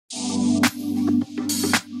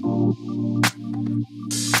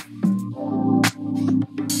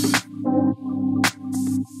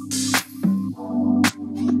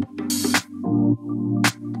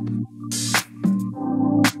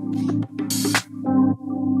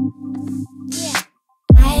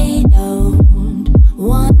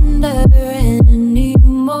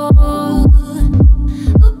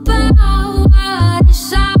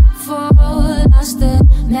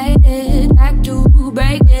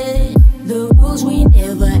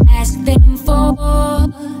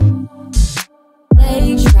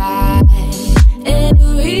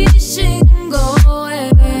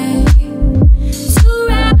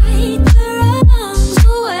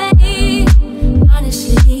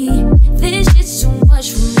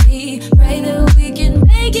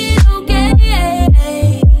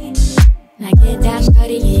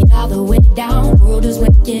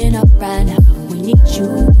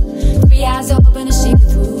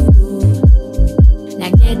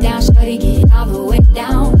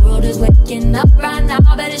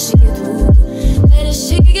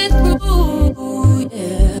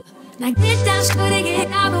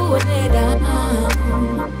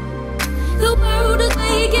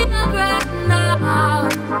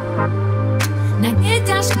Now get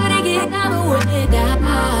down, shawty, get out the way down.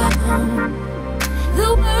 The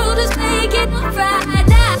world is making us right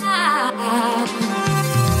now.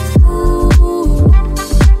 Ooh,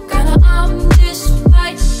 girl, I'm this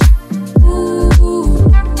right. Ooh,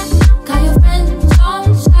 got your friends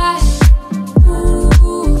on side. Ooh,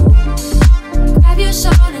 grab your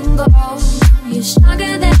sword and go. You're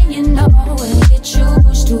stronger than you know, and you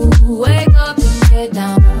choose to wake up and get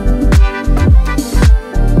down.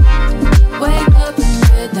 Wake up and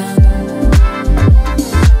get down.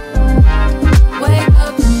 Wake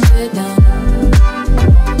up and get down.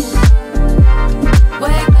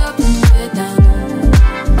 Wake up and get down.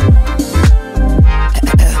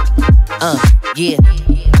 Yeah.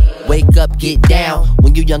 Wake up, get down.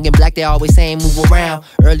 When you young and black, they always saying move around.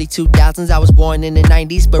 Early 2000s, I was born in the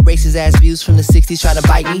 90s, but racist ass views from the 60s try to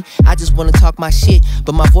bite me. I just wanna talk my shit,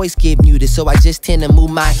 but my voice get muted, so I just tend to move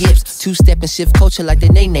my hips. Two-step and shift culture like the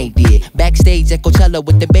Nene did. Backstage at Coachella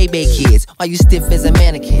with the baby kids. Are you stiff as a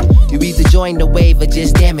mannequin? You either join the wave or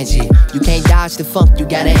just damage it. You can't dodge the funk, you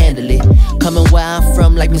gotta handle it. Coming where I'm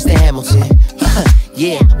from like Mr. Hamilton.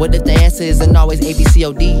 Yeah, what if the answer isn't always A, B, C,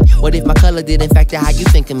 O, D? What if my color didn't factor how you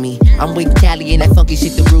think of me? I'm with Cali and that funky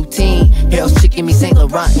shit, the routine. Hell's chicken, me St.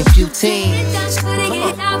 Laurent and Poutine.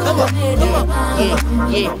 Come on,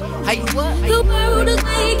 yeah. How you what? The world is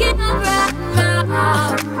making us right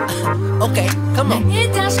now. Okay, come on.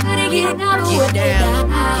 Get down, shawty, get out the way down.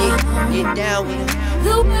 Get down with it.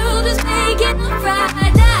 The world is making us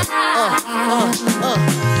right now.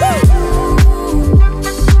 Ooh,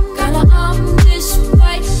 girl, I'm this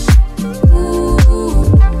right. Ooh,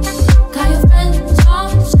 got your friends on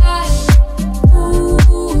side. Ooh,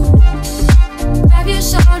 grab your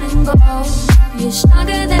sword and go. You're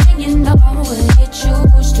stronger than you know, and you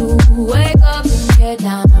choose to wake up and get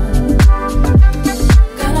down.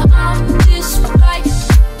 Girl, I'm this right.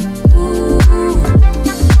 Ooh,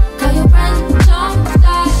 got your friends on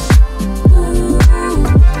side. Ooh,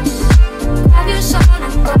 grab your sword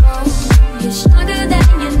and go. You're stronger than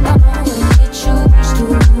you know, and you choose to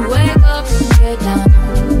wake up and get down.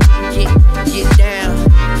 Get down,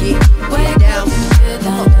 get down, Get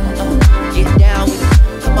down. get down with it.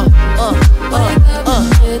 Come on, Wake up and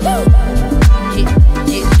get down.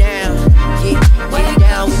 get down, get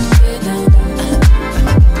down with it.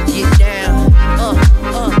 Get down,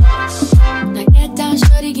 Now get down,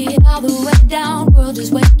 shawty, get all the way down. World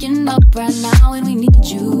is waking up right now, and we need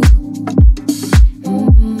you.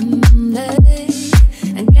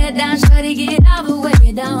 And get down, shawty, get all the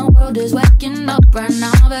way down. World is waking up right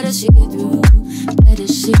now. Better see it through. Better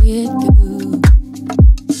see it through.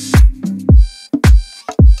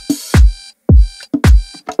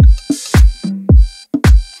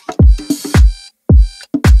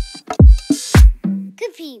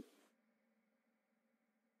 Good peep.